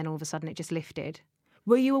month, and then all of a sudden it just lifted.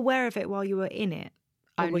 Were you aware of it while you were in it?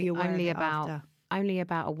 Or were you aware of it after? Only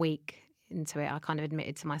about a week into it, I kind of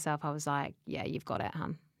admitted to myself, I was like, yeah, you've got it,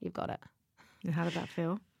 hun. You've got it. And how did that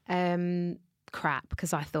feel? Crap,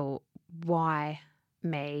 because I thought, why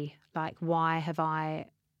me? Like, why have I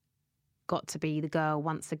got to be the girl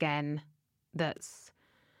once again that's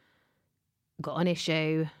got an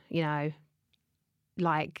issue, you know?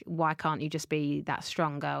 Like, why can't you just be that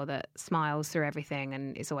strong girl that smiles through everything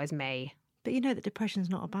and it's always me? But you know that depression's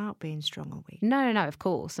not about being strong or weak. No, of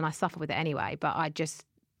course. And I suffer with it anyway, but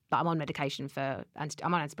I'm on medication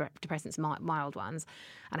I'm on antidepressants, mild ones,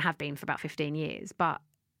 and have been for about 15 years. But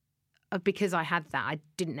because I had that, I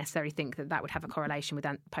didn't necessarily think that would have a correlation with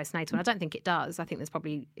postnatal. And I don't think it does. I think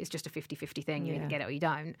it's just a 50-50 thing. You either get it or you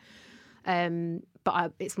don't.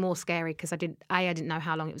 But it's more scary because I didn't know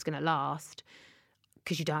how long it was going to last,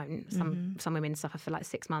 because you don't. Some women suffer for like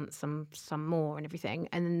 6 months, some more and everything.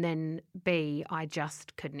 And then B, I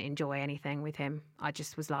just couldn't enjoy anything with him. I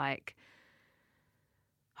just was like,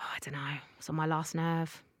 I don't know, it's on my last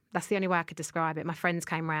nerve. That's the only way I could describe it. My friends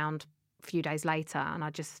came round a few days later and I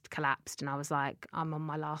just collapsed, and I was like, I'm on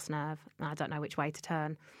my last nerve and I don't know which way to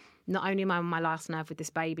turn. Not only am I on my last nerve with this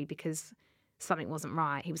baby because something wasn't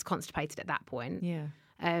right, he was constipated at that point. Yeah.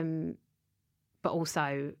 But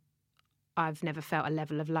also, I've never felt a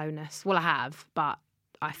level of lowness. Well, I have, but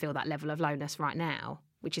I feel that level of lowness right now,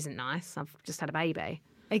 which isn't nice. I've just had a baby.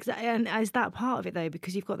 Exactly. And is that part of it, though?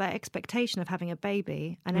 Because you've got that expectation of having a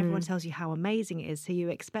baby and everyone tells you how amazing it is. So you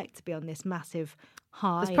expect to be on this massive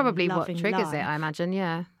high. That's probably and what loving triggers life. it, I imagine,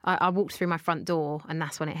 yeah. I walked through my front door and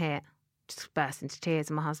that's when it hit. Just burst into tears.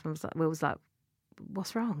 And my husband was like, Will was like,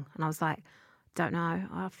 what's wrong? And I was like, don't know.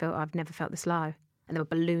 I've never felt this low. And there were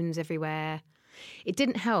balloons everywhere. It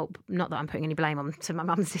didn't help, not that I'm putting any blame on to my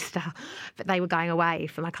mum and sister, but they were going away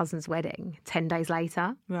for my cousin's wedding 10 days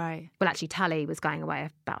later. Right. Well, actually, Tally was going away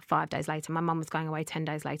about 5 days later. My mum was going away 10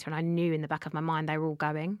 days later, and I knew in the back of my mind they were all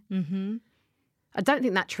going. Mm-hmm. I don't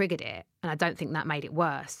think that triggered it, and I don't think that made it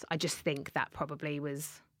worse. I just think that probably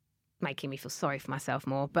was making me feel sorry for myself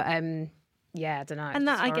more. But, yeah, I don't know. And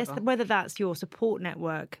that, It's I guess, horrible. whether that's your support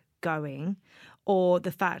network going or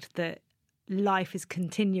the fact that life is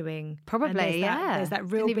continuing. Probably, and there's that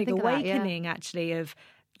real Didn't even big think of that, yeah. awakening, actually, of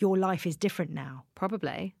your life is different now.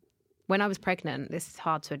 Probably. When I was pregnant, this is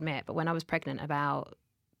hard to admit, but when I was pregnant about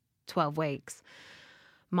 12 weeks,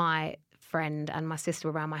 my friend and my sister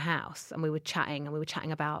were around my house and we were chatting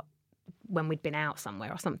about when we'd been out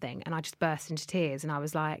somewhere or something. And I just burst into tears and I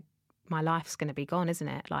was like, my life's going to be gone, isn't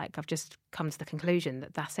it? Like, I've just come to the conclusion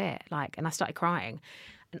that that's it. Like, and I started crying.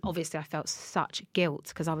 And obviously I felt such guilt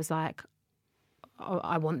because I was like, oh,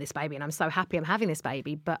 I want this baby and I'm so happy I'm having this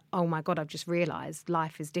baby. But, oh my God, I've just realised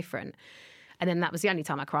life is different. And then that was the only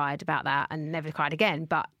time I cried about that and never cried again.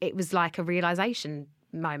 But it was like a realisation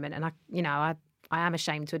moment. And I am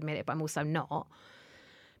ashamed to admit it, but I'm also not,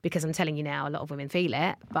 because I'm telling you now, a lot of women feel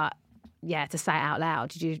it. But yeah, to say it out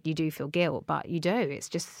loud, you do feel guilt, but you do. It's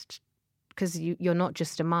just because you're not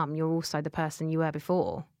just a mum, you're also the person you were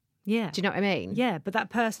before. Yeah. Do you know what I mean? Yeah, but that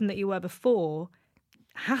person that you were before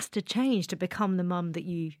has to change to become the mum that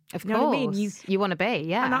you. Of know course, what I mean? you want to be,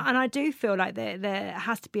 yeah. And I do feel like there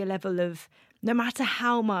has to be a level of, no matter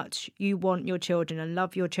how much you want your children and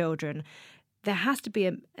love your children, there has to be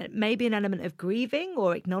maybe an element of grieving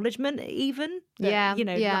or acknowledgement, even. That, yeah, you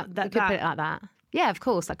know, yeah. that, You could put it like that. Yeah, of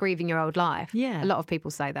course, like grieving your old life. Yeah. A lot of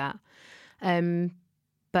people say that.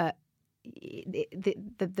 But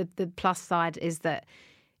the plus side is that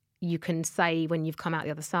you can say when you've come out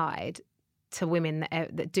the other side to women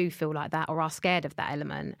that do feel like that or are scared of that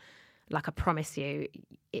element, like, I promise you,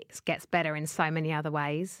 it gets better in so many other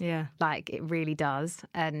ways. Yeah. Like, it really does.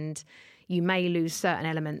 And you may lose certain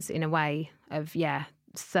elements in a way of,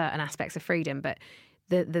 certain aspects of freedom, but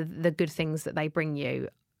the good things that they bring you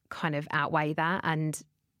kind of outweigh that. And,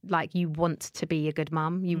 like, you want to be a good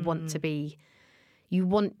mum. You want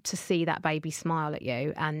to see that baby smile at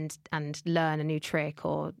you and learn a new trick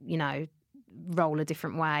or, roll a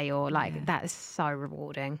different way or that is so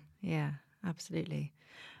rewarding. Yeah, absolutely.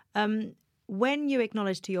 When you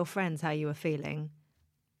acknowledged to your friends how you were feeling,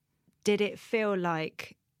 did it feel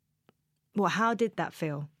like, well, how did that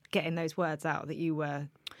feel, getting those words out that you weren't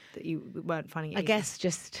finding it I easy? guess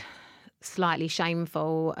just slightly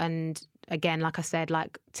shameful. And again, like I said,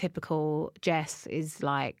 like, typical Jess is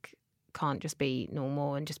like, can't just be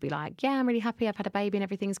normal and just be like, yeah, I'm really happy I've had a baby and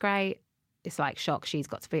everything's great. It's like shock, she's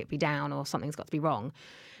got to be down or something's got to be wrong.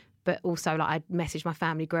 But also, like, I messaged my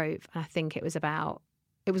family group and I think it was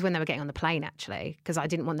when they were getting on the plane, actually, because I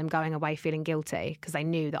didn't want them going away feeling guilty because they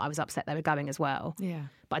knew that I was upset they were going as well. Yeah.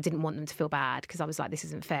 But I didn't want them to feel bad because I was like, this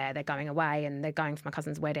isn't fair. They're going away and they're going for my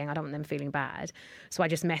cousin's wedding. I don't want them feeling bad. So I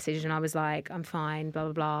just messaged and I was like, I'm fine, blah,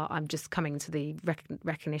 blah, blah. I'm just coming to the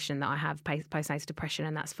recognition that I have postnatal depression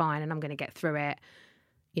and that's fine and I'm going to get through it.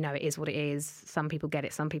 It is what it is. Some people get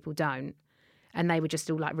it, some people don't. And they were just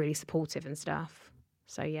all, like, really supportive and stuff.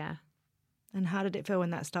 So, yeah. And how did it feel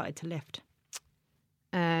when that started to lift?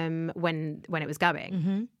 When it was going?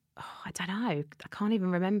 Mm-hmm. Oh, I don't know. I can't even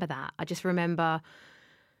remember that. I just remember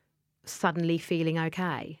suddenly feeling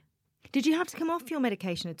okay. Did you have to come off your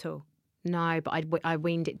medication at all? No, but I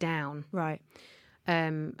weaned it down. Right.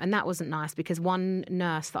 And that wasn't nice because one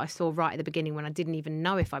nurse that I saw right at the beginning when I didn't even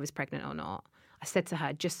know if I was pregnant or not, I said to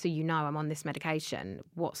her, just so you know, I'm on this medication.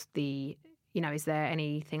 What's the, is there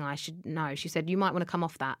anything I should know? She said, you might want to come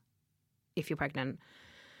off that if you're pregnant,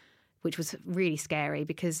 which was really scary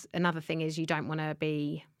because another thing is you don't want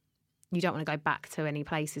to go back to any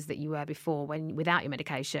places that you were before without your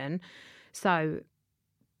medication. So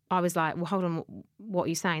I was like, well, hold on, what are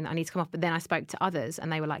you saying that I need to come off? But then I spoke to others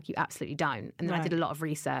and they were like, you absolutely don't. And then I did a lot of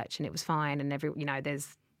research and it was fine. And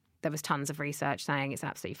there was tons of research saying it's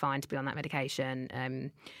absolutely fine to be on that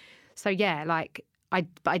medication. So yeah, like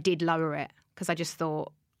I did lower it because I just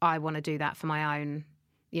thought I want to do that for my own,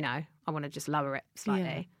 I want to just lower it slightly.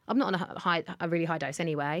 Yeah. I'm not on a really high dose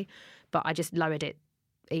anyway, but I just lowered it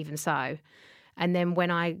even so. And then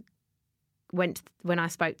when I when I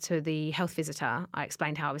spoke to the health visitor, I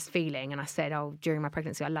explained how I was feeling, and I said, "Oh, during my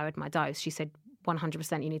pregnancy, I lowered my dose." She said,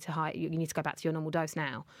 "100%, you need to go back to your normal dose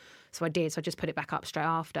now." So I did. So I just put it back up straight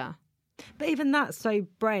after. But even that's so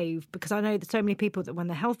brave, because I know that so many people that when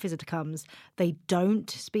the health visitor comes, they don't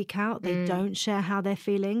speak out, they don't share how they're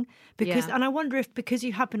feeling. And I wonder if because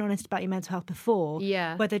you have been honest about your mental health before,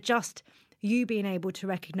 whether just you being able to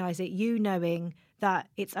recognise it, you knowing that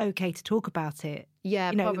it's okay to talk about it,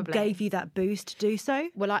 probably gave you that boost to do so.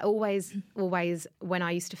 Well, I always, when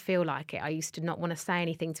I used to feel like it, I used to not want to say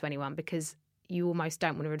anything to anyone because you almost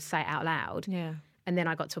don't want to say it out loud. Yeah. And then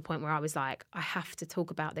I got to a point where I was like, I have to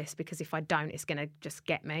talk about this because if I don't, it's going to just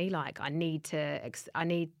get me. Like, I need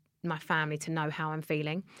my family to know how I'm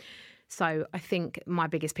feeling. So I think my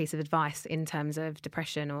biggest piece of advice in terms of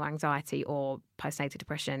depression or anxiety or postnatal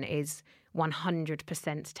depression is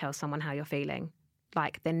 100% tell someone how you're feeling.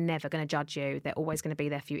 Like, they're never going to judge you. They're always going to be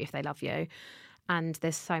there for you if they love you. And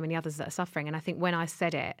there's so many others that are suffering. And I think when I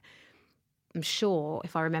said it, I'm sure,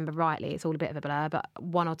 if I remember rightly, it's all a bit of a blur, but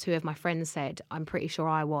one or two of my friends said, I'm pretty sure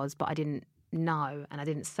I was, but I didn't know and I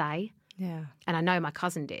didn't say. Yeah. And I know my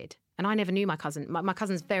cousin did. And I never knew my cousin. My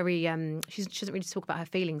cousin's very, she doesn't really talk about her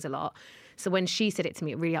feelings a lot. So when she said it to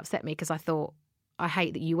me, it really upset me because I thought, I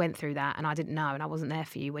hate that you went through that and I didn't know and I wasn't there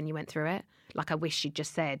for you when you went through it. Like, I wish she'd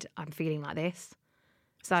just said, I'm feeling like this.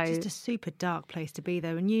 So it's just a super dark place to be,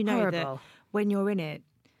 though. And you know horrible. That when you're in it,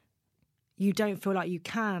 you don't feel like you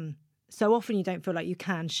can. So often you don't feel like you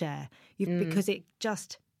can share because it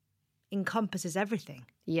just encompasses everything.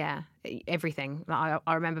 Yeah, everything. Like,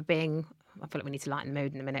 I remember being... I feel like we need to lighten the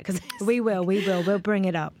mood in a minute because we will. We'll bring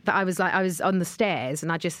it up. But I was on the stairs and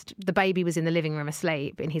the baby was in the living room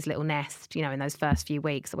asleep in his little nest, in those first few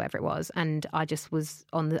weeks or whatever it was. And I just was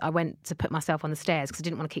I went to put myself on the stairs because I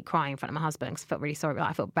didn't want to keep crying in front of my husband because I felt really sorry.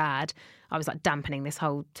 I felt bad. I was like dampening this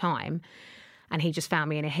whole time. And he just found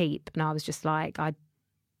me in a heap. And I was just like, I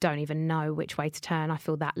don't even know which way to turn. I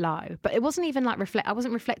feel that low. But it wasn't even like I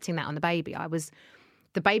wasn't reflecting that on the baby.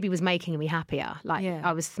 The baby was making me happier.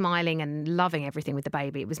 I was smiling and loving everything with the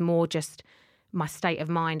baby. It was more just my state of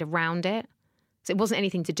mind around it. So it wasn't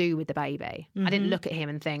anything to do with the baby. I didn't look at him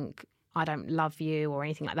and think, I don't love you or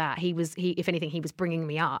anything like that. He if anything, he was bringing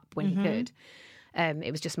me up when he could.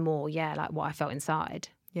 It was just more, like what I felt inside.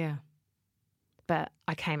 Yeah. But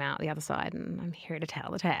I came out the other side and I'm here to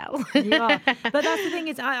tell the tale. You are. But that's the thing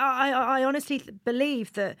is, I honestly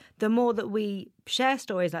believe that the more that we share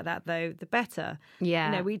stories like that, though, the better.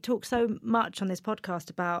 Yeah. We talk so much on this podcast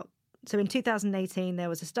about, so in 2018, there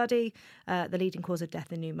was a study, the leading cause of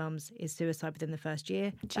death in new mums is suicide within the first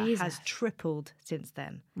year. Jesus. That has tripled since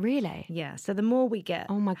then. Really? Yeah. So the more we get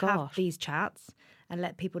have these chats and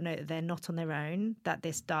let people know that they're not on their own, that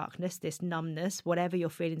this darkness, this numbness, whatever you're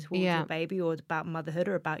feeling towards your baby or about motherhood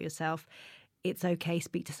or about yourself, it's okay,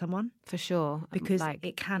 speak to someone. For sure. Because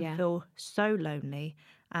it can feel so lonely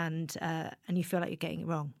and you feel like you're getting it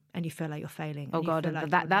wrong and you feel like you're failing. Oh, God,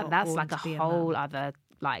 like that's like a whole other,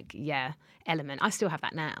 element. I still have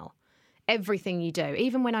that now. Everything you do,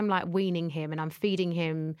 even when I'm like weaning him and I'm feeding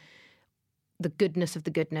him the goodness of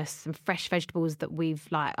the goodness, some fresh vegetables that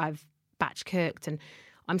I've batch cooked, and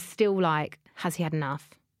I'm still like, has he had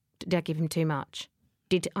enough? Did I give him too much?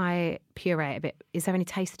 Did I puree a bit? Is there any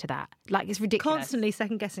taste to that? Like, it's ridiculous. Constantly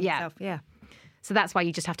second guessing yourself. Yeah. So that's why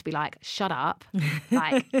you just have to be like, shut up.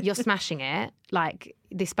 Like, you're smashing it. Like,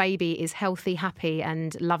 this baby is healthy, happy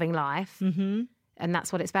and loving life. Mm-hmm. And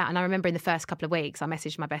that's what it's about. And I remember in the first couple of weeks, I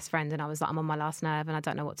messaged my best friend and I was like, I'm on my last nerve and I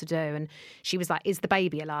don't know what to do. And she was like, is the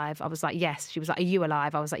baby alive? I was like, yes. She was like, are you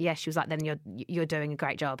alive? I was like, yes. She was like, then you're doing a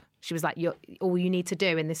great job. She was like, all you need to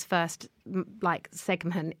do in this first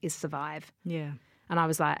segment is survive. Yeah. And I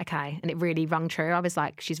was like, okay. And it really rung true. I was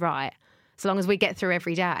like, she's right. So long as we get through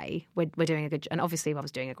every day, we're doing a good job. And obviously I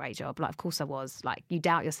was doing a great job. Like, of course I was. Like, you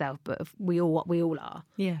doubt yourself, but we all are.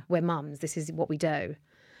 Yeah. We're mums. This is what we do.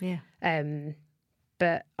 Yeah.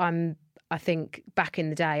 But I think back in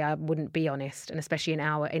the day, I wouldn't be honest. And especially in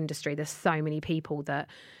our industry, there's so many people that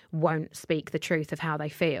won't speak the truth of how they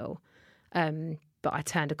feel. But I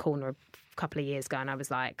turned a corner a couple of years ago and I was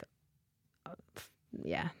like,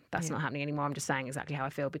 that's not happening anymore. I'm just saying exactly how I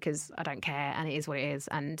feel because I don't care and it is what it is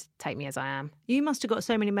and take me as I am. You must have got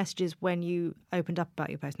so many messages when you opened up about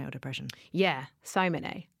your postnatal depression. Yeah, so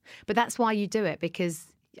many. But that's why you do it, because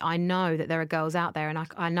I know that there are girls out there and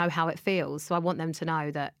I know how it feels. So I want them to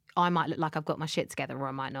know that I might look like I've got my shit together or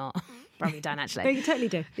I might not. Probably don't, actually. No, you totally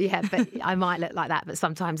do. Yeah, but I might look like that. But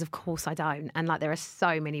sometimes, of course, I don't. And there are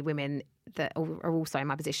so many women that are also in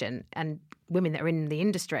my position and women that are in the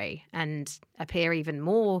industry and appear even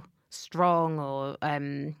more strong or, I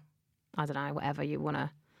don't know, whatever you want to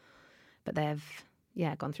but they've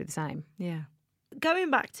gone through the same. Yeah.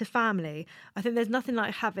 Going back to family, I think there's nothing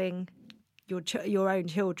like having your own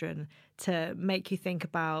children to make you think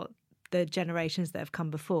about the generations that have come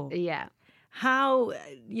before. Yeah. How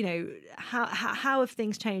have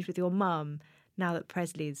things changed with your mum now that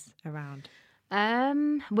Presley's around?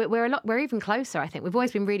 We're even closer, I think. We've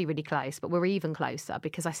always been really, really close, but we're even closer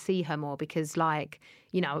because I see her more because, like,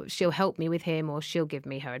 you know, she'll help me with him or she'll give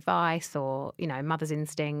me her advice or, you know, mother's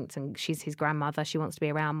instinct, and she's his grandmother. She wants to be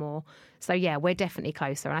around more. So, yeah, we're definitely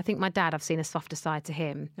closer. And I think my dad, I've seen a softer side to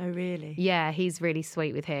him. Oh, really? Yeah, he's really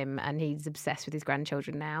sweet with him and he's obsessed with his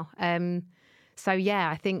grandchildren now. So, yeah,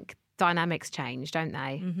 I think dynamics change, don't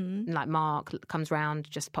they? Mm-hmm. Like Mark comes round,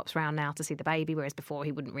 just pops round now to see the baby, whereas before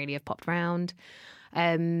he wouldn't really have popped round.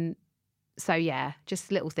 So yeah,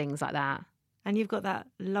 just little things like that. And you've got that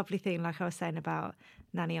lovely thing, like I was saying about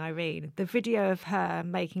Nanny Irene, the video of her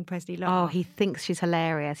making Presley laugh. Oh, he thinks she's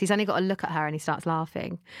hilarious. He's only got to look at her and he starts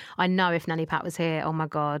laughing. I know if Nanny Pat was here, oh my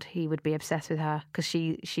God, he would be obsessed with her because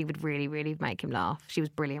she would really, really make him laugh. She was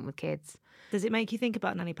brilliant with kids. Does it make you think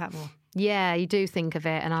about Nanny Pat more? Yeah, you do think of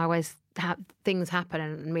it, and I always have things happen,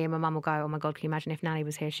 and me and my mum will go, "Oh my God, can you imagine if Nanny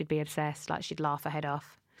was here? She'd be obsessed. Like she'd laugh her head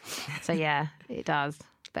off." So yeah, it does.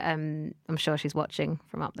 But I'm sure she's watching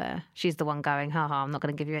from up there. She's the one going, "Ha ha, I'm not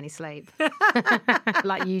going to give you any sleep,"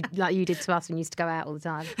 like you did to us when you used to go out all the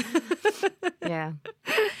time. Yeah.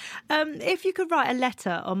 If you could write a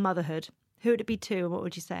letter on motherhood, who would it be to, and what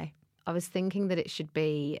would you say? I was thinking that it should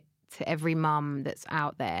be to every mum that's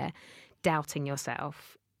out there doubting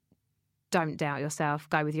yourself. Don't doubt yourself.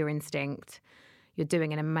 Go with your instinct. You're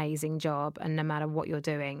doing an amazing job, and no matter what you're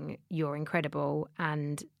doing, you're incredible.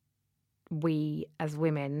 And we, as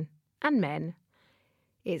women and men,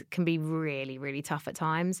 it can be really, really tough at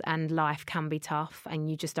times, and life can be tough, and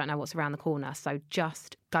you just don't know what's around the corner. So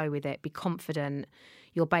just go with it. Be confident.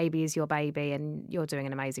 Your baby is your baby, and you're doing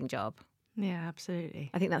an amazing job. Yeah,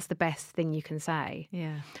 absolutely. I think that's the best thing you can say.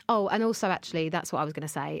 Yeah. Oh, and also, actually, that's what I was going to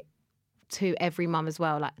say to every mum as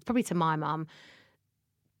well, like probably to my mum,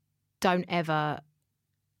 don't ever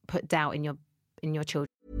put doubt in your children.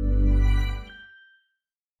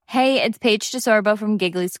 Hey, it's Paige DeSorbo from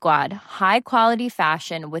Giggly Squad. High quality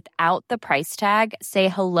fashion without the price tag. Say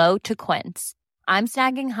hello to Quince. I'm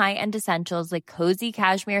snagging high-end essentials like cozy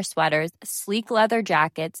cashmere sweaters, sleek leather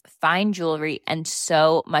jackets, fine jewelry, and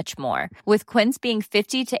so much more. With Quince being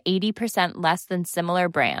 50 to 80% less than similar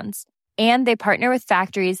brands. And they partner with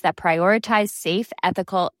factories that prioritize safe,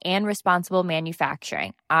 ethical, and responsible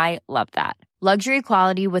manufacturing. I love that. Luxury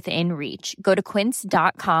quality within reach. Go to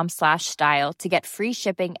quince.com/style to get free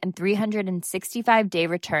shipping and 365-day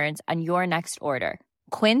returns on your next order.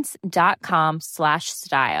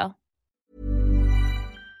 Quince.com/style.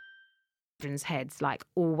 Children's heads, like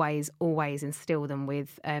always instill them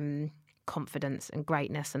with confidence and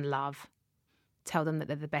greatness and love. Tell them that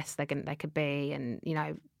they're the best they could be, and you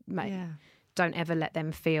know, don't ever let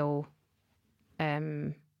them feel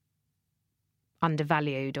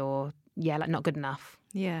undervalued or like not good enough.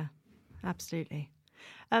 Yeah, absolutely.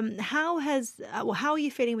 How are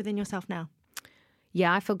you feeling within yourself now?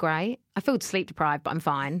 Yeah, I feel great. I feel sleep deprived, but I'm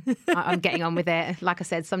fine. I'm getting on with it. Like I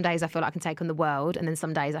said, some days I feel like I can take on the world, and then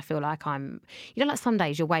some days I feel like I'm, like some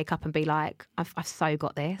days you'll wake up and be like, I've so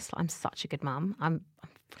got this. I'm such a good mum. I'm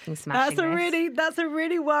fucking smashing That's a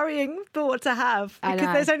really worrying thought to have,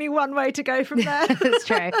 because there's only one way to go from there. That's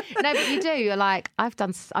true. No, but you do. You're like, I've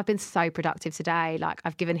been so productive today. Like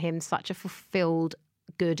I've given him such a fulfilled,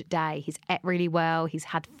 good day. He's ate really well. He's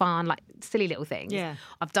had fun, like silly little things. Yeah.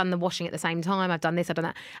 I've done the washing at the same time. I've done this, I've done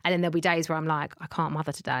that. And then there'll be days where I'm like, I can't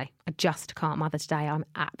mother today. I just can't mother today. I'm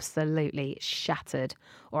absolutely shattered.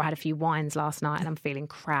 Or I had a few wines last night and I'm feeling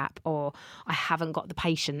crap. Or I haven't got the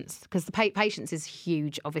patience. Because the patience is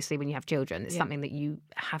huge, obviously, when you have children. It's something that you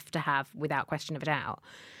have to have without question of a doubt.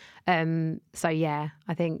 So, yeah,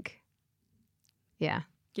 I think, yeah.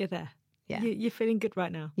 You're there. Yeah. You're feeling good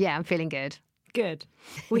right now. Yeah, I'm feeling good. Good.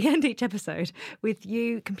 We end each episode with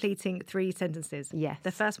you completing 3 sentences. Yes. The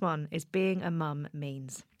first one is being a mum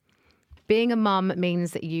means. Being a mum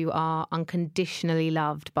means that you are unconditionally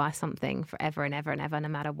loved by something forever and ever and ever, no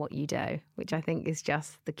matter what you do, which I think is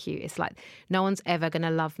just the cutest. Like, no one's ever going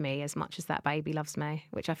to love me as much as that baby loves me,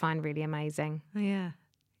 which I find really amazing. Yeah.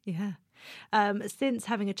 Yeah. Since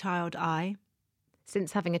having a child, I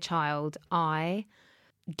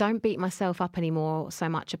don't beat myself up anymore so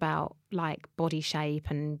much about like body shape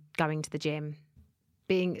and going to the gym.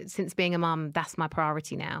 Since being a mum, that's my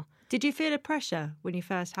priority now. Did you feel a pressure when you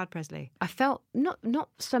first had Presley? I felt not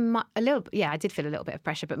so much, a little. Yeah, I did feel a little bit of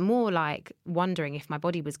pressure, but more like wondering if my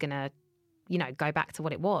body was gonna, go back to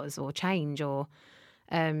what it was or change or,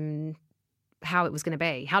 how it was going to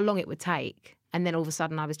be, how long it would take. And then all of a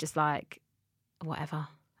sudden I was just like, whatever.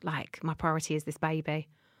 Like, my priority is this baby.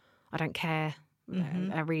 I don't care.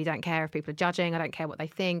 I really don't care if people are judging. I don't care what they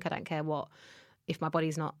think. I don't care if my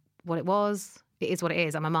body's not what it was. It is what it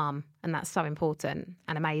is. I'm a mum, and that's so important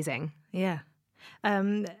and amazing. Yeah.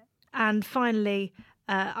 And finally,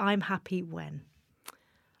 I'm happy when?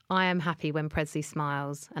 I am happy when Presley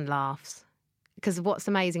smiles and laughs. Because what's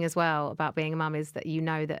amazing as well about being a mum is that you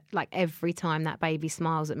know that, like, every time that baby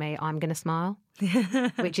smiles at me, I'm going to smile,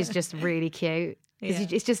 which is just really cute.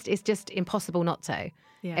 Because it's just impossible not to.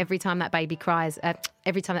 Yeah. Every time that baby cries,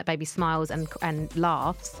 every time that baby smiles and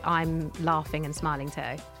laughs, I'm laughing and smiling too.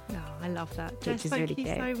 Oh, I love that. Which Jess, is thank really you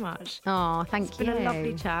cute. so much. Oh, thank you. It's been a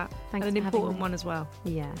lovely chat. Thanks and an for having important me. one as well.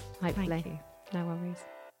 Yeah, hopefully. Thank you. No worries.